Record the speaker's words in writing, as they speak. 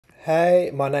Hey,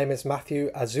 my name is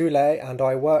Matthew Azule and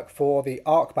I work for the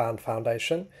Arcband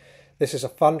Foundation. This is a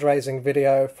fundraising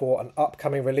video for an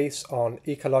upcoming release on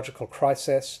ecological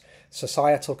crisis,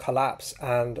 societal collapse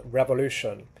and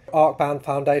revolution. Arcband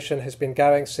Foundation has been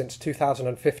going since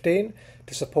 2015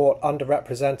 to support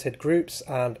underrepresented groups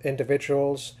and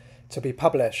individuals to be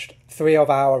published. 3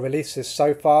 of our releases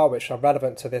so far, which are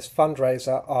relevant to this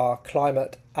fundraiser, are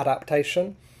climate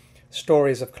adaptation,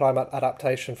 stories of climate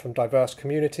adaptation from diverse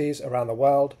communities around the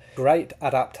world, great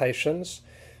adaptations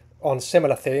on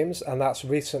similar themes, and that's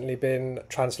recently been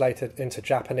translated into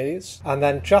Japanese. And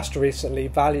then just recently,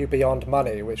 Value Beyond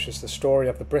Money, which is the story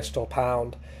of the Bristol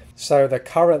pound. So the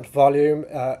current volume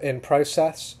in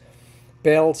process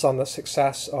builds on the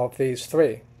success of these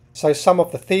 3. So some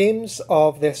of the themes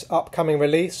of this upcoming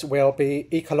release will be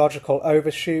ecological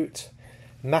overshoot,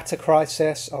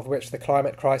 meta-crisis, of which the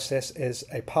climate crisis is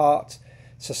a part,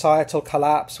 societal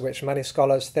collapse, which many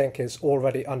scholars think is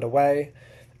already underway,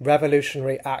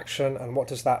 revolutionary action, and what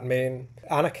does that mean,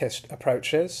 anarchist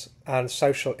approaches and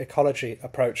social ecology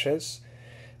approaches,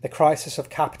 the crisis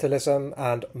of capitalism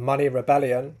and money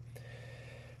rebellion,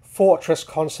 fortress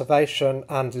conservation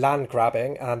and land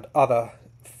grabbing and other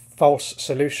false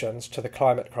solutions to the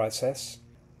climate crisis,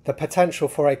 the potential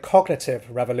for a cognitive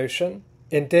revolution,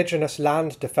 indigenous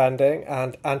land defending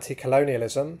and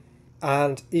anti-colonialism,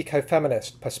 and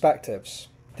ecofeminist perspectives.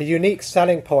 The unique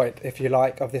selling point, if you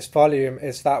like, of this volume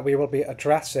is that we will be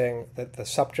addressing the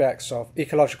subjects of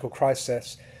ecological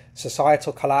crisis,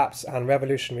 societal collapse and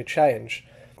revolutionary change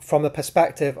from the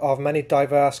perspective of many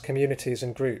diverse communities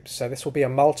and groups. So this will be a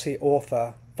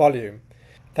multi-author volume.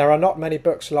 There are not many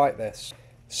books like this.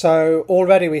 So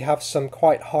already we have some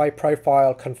quite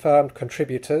high-profile confirmed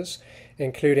contributors,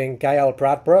 including Gail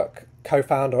Bradbrook,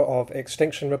 co-founder of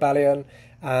Extinction Rebellion,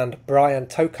 and Brian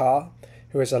Tokar,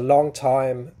 who is a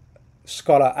long-time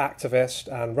scholar, activist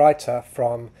and writer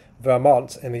from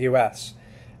Vermont in the US,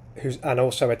 and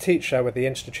also a teacher with the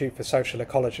Institute for Social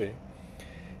Ecology.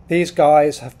 These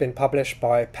guys have been published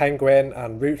by Penguin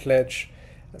and Routledge,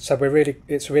 so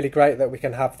it's really great that we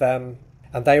can have them,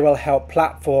 and they will help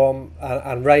platform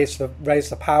and raise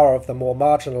the power of the more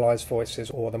marginalised voices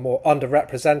or the more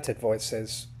underrepresented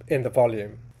voices in the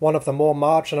volume. One of the more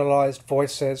marginalised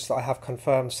voices that I have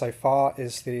confirmed so far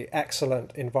is the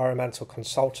excellent environmental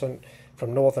consultant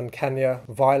from northern Kenya,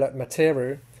 Violet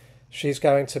Materu. She's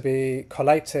going to be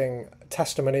collating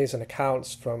testimonies and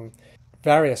accounts from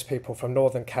various people from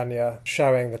northern Kenya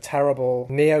showing the terrible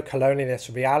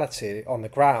neo-colonialist reality on the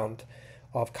ground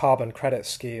of carbon credit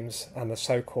schemes and the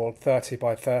so-called 30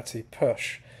 by 30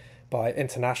 push by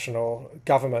international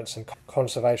governments and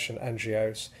conservation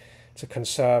NGOs to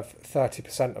conserve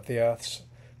 30% of the Earth's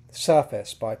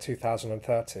surface by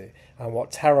 2030, and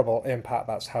what terrible impact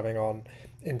that's having on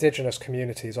indigenous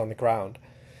communities on the ground.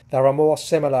 There are more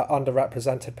similar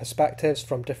underrepresented perspectives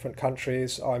from different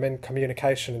countries. I'm in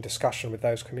communication and discussion with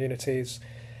those communities,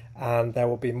 and there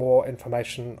will be more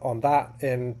information on that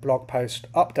in blog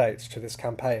post updates to this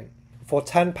campaign. For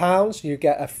 £10 you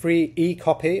get a free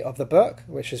e-copy of the book,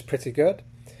 which is pretty good.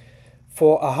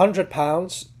 For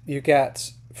 £100 you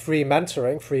get free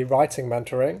mentoring, free writing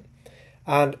mentoring,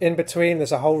 and in between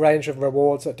there's a whole range of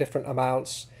rewards at different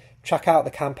amounts. Check out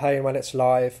the campaign when it's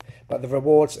live, but the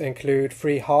rewards include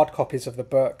free hard copies of the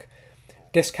book,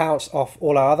 discounts off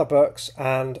all our other books,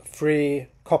 and free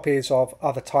copies of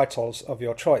other titles of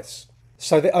your choice.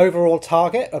 So the overall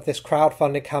target of this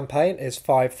crowdfunding campaign is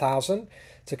 $5,000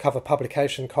 to cover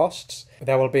publication costs.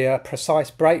 There will be a precise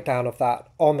breakdown of that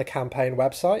on the campaign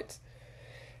website.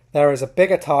 There is a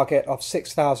bigger target of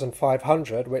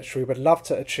 $6,500, which we would love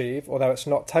to achieve, although it's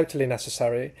not totally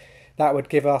necessary. That would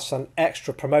give us an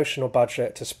extra promotional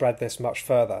budget to spread this much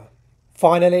further.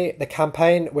 Finally, the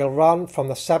campaign will run from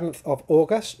the 7th of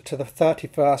August to the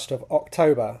 31st of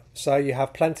October, so you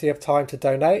have plenty of time to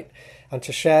donate and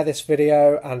to share this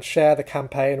video and share the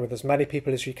campaign with as many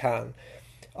people as you can.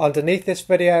 Underneath this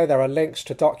video there are links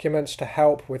to documents to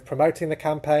help with promoting the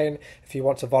campaign if you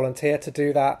want to volunteer to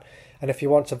do that. And if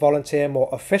you want to volunteer more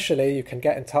officially, you can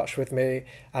get in touch with me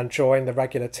and join the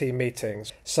regular team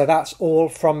meetings. So that's all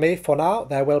from me for now.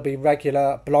 There will be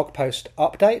regular blog post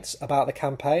updates about the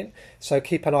campaign, so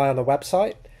keep an eye on the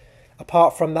website.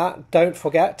 Apart from that, don't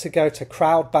forget to go to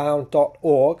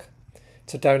crowdbound.org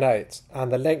to donate,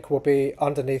 and the link will be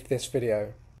underneath this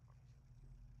video.